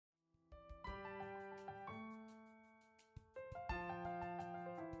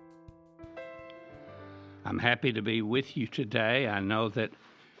I'm happy to be with you today. I know that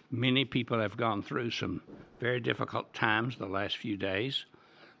many people have gone through some very difficult times the last few days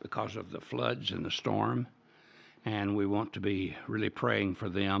because of the floods and the storm, and we want to be really praying for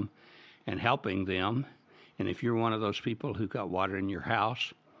them and helping them. And if you're one of those people who got water in your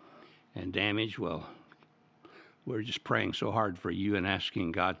house and damage, well, we're just praying so hard for you and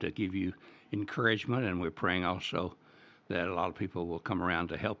asking God to give you encouragement, and we're praying also that a lot of people will come around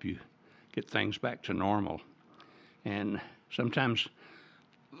to help you get things back to normal. And sometimes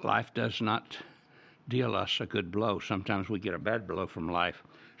life does not deal us a good blow. Sometimes we get a bad blow from life.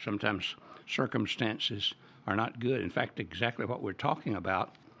 Sometimes circumstances are not good. In fact, exactly what we're talking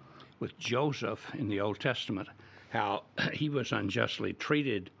about with Joseph in the Old Testament, how he was unjustly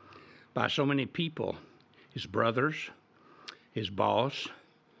treated by so many people, his brothers, his boss,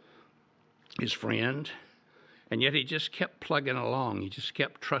 his friend, and yet he just kept plugging along. He just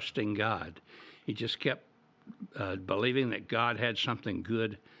kept trusting God. He just kept believing that God had something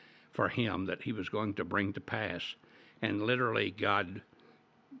good for him that he was going to bring to pass. And literally, God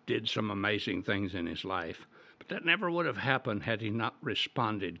did some amazing things in his life. But that never would have happened had he not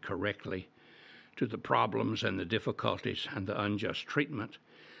responded correctly to the problems and the difficulties and the unjust treatment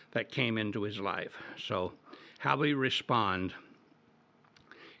that came into his life. So how we respond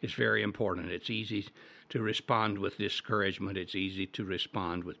is very important. It's easy to respond with discouragement. It's easy to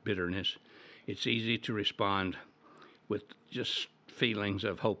respond with bitterness. It's easy to respond with just feelings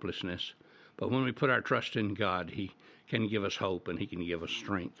of hopelessness. But when we put our trust in God, he can give us hope and he can give us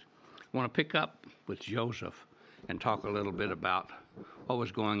strength. I want to pick up with Joseph and talk a little bit about what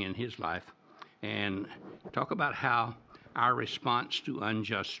was going in his life and talk about how our response to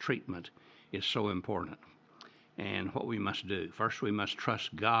unjust treatment is so important and what we must do. First, we must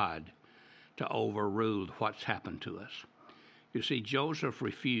trust God to overrule what's happened to us. You see, Joseph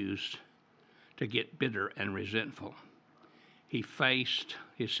refused to get bitter and resentful. He faced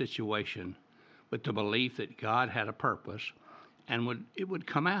his situation with the belief that God had a purpose and it would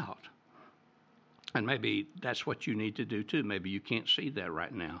come out. And maybe that's what you need to do too. Maybe you can't see that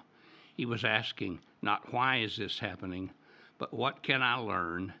right now. He was asking, not why is this happening, but what can I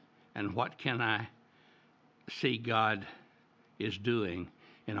learn and what can I see God is doing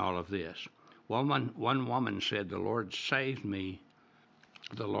in all of this. One woman said, the Lord saved me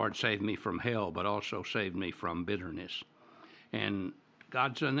from hell, but also saved me from bitterness. And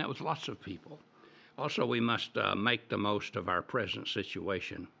God's done that with lots of people. Also, we must make the most of our present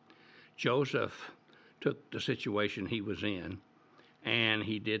situation. Joseph took the situation he was in, and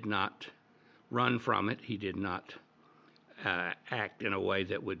he did not run from it. He did not act in a way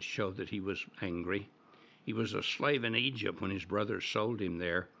that would show that he was angry. He was a slave in Egypt when his brothers sold him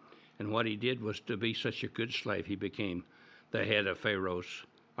there, and what he did was to be such a good slave, he became the head of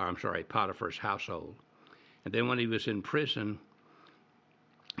Potiphar's household. And then when he was in prison,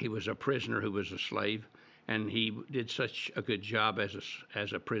 he was a prisoner who was a slave, and he did such a good job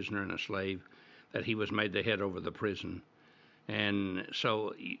as a prisoner and a slave that he was made the head over the prison. And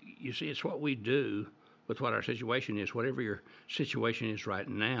so, you see, it's what we do with what our situation is. Whatever your situation is right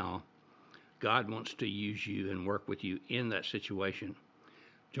now, God wants to use you and work with you in that situation.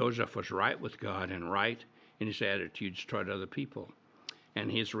 Joseph was right with God and right in his attitudes toward other people.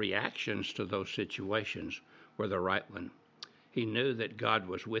 And his reactions to those situations were the right one. He knew that God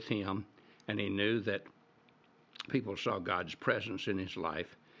was with him, and he knew that people saw God's presence in his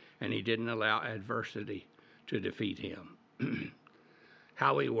life, and he didn't allow adversity to defeat him.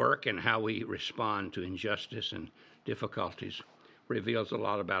 How we work and how we respond to injustice and difficulties reveals a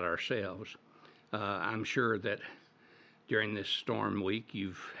lot about ourselves. I'm sure that during this storm week,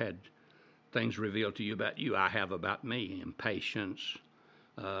 you've had things revealed to you about you. I have about me, impatience,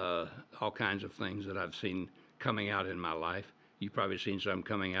 all kinds of things that I've seen coming out in my life. You've probably seen some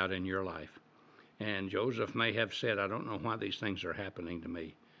coming out in your life. And Joseph may have said, I don't know why these things are happening to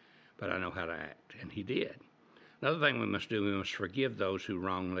me, but I know how to act. And he did. Another thing we must do, we must forgive those who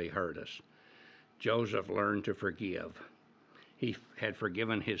wrongly hurt us. Joseph learned to forgive. He had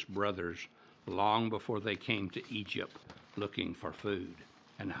forgiven his brothers long before they came to Egypt looking for food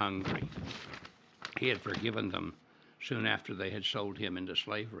and hungry. He had forgiven them soon after they had sold him into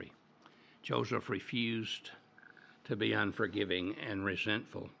slavery. Joseph refused to be unforgiving and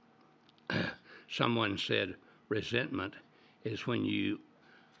resentful. Someone said resentment is when you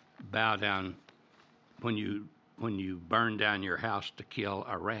bow down, when you burn down your house to kill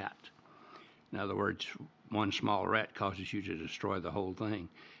a rat. In other words, one small rat causes you to destroy the whole thing.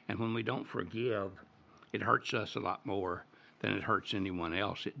 And when we don't forgive, it hurts us a lot more than it hurts anyone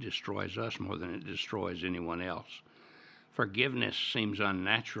else. It destroys us more than it destroys anyone else. Forgiveness seems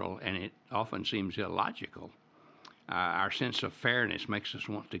unnatural and it often seems illogical. Our sense of fairness makes us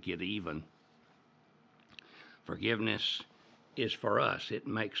want to get even. Forgiveness is for us. It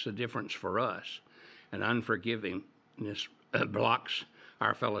makes a difference for us. And unforgivingness blocks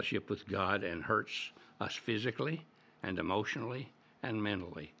our fellowship with God and hurts us physically and emotionally and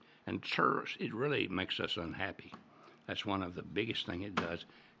mentally. And it really makes us unhappy. That's one of the biggest things it does.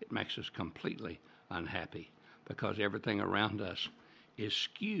 It makes us completely unhappy because everything around us is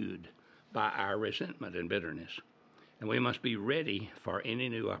skewed by our resentment and bitterness. And we must be ready for any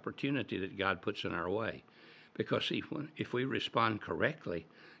new opportunity that God puts in our way. Because see, if we respond correctly,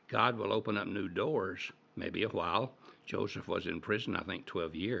 God will open up new doors, maybe a while. Joseph was in prison, I think,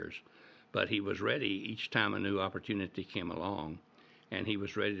 12 years. But he was ready each time a new opportunity came along. And he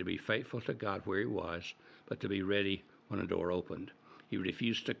was ready to be faithful to God where he was, but to be ready when a door opened. He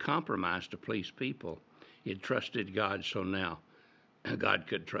refused to compromise to please people. He had trusted God, so now God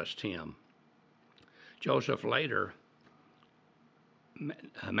could trust him. Joseph later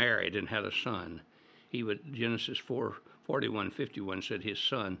married and had a son. Genesis 4:41-51 said his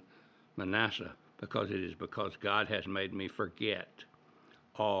son Manasseh, because God has made me forget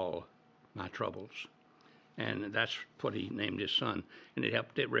all my troubles. And that's what he named his son. And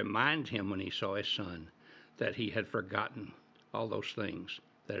it remind him when he saw his son that he had forgotten all those things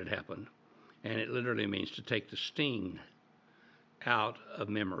that had happened. And it literally means to take the sting out of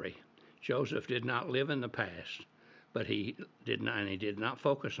memory. Joseph did not live in the past, but he did not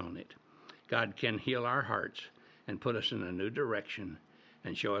focus on it. God can heal our hearts and put us in a new direction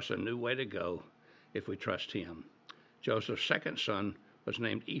and show us a new way to go if we trust him. Joseph's second son was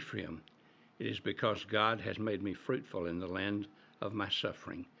named Ephraim. It is because God has made me fruitful in the land of my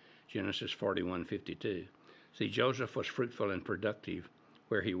suffering. Genesis 41:52. See, Joseph was fruitful and productive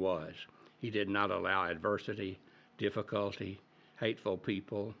where he was. He did not allow adversity, difficulty, hateful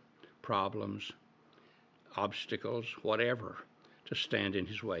people, problems, obstacles, whatever, to stand in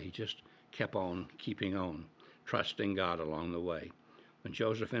his way. He just kept on keeping on, trusting God along the way. When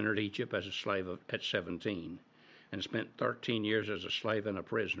Joseph entered Egypt as a slave at 17 and spent 13 years as a slave and a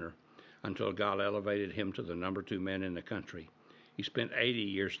prisoner until God elevated him to the number 2 man in the country, he spent 80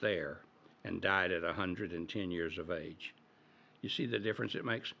 years there and died at 110 years of age. You see the difference it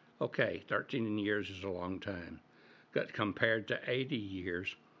makes? Okay, 13 years is a long time, but compared to 80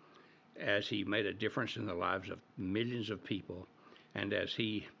 years, as he made a difference in the lives of millions of people, and as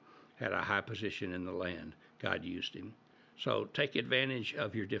he had a high position in the land, God used him. So take advantage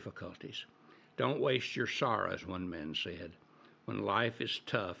of your difficulties. Don't waste your sorrow, as one man said. When life is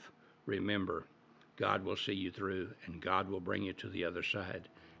tough, remember, God will see you through, and God will bring you to the other side,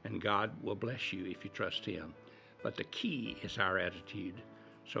 and God will bless you if you trust him. But the key is our attitude.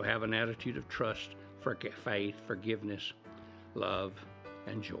 So have an attitude of trust, faith, forgiveness, love,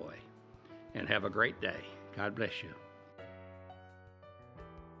 and joy. And have a great day. God bless you.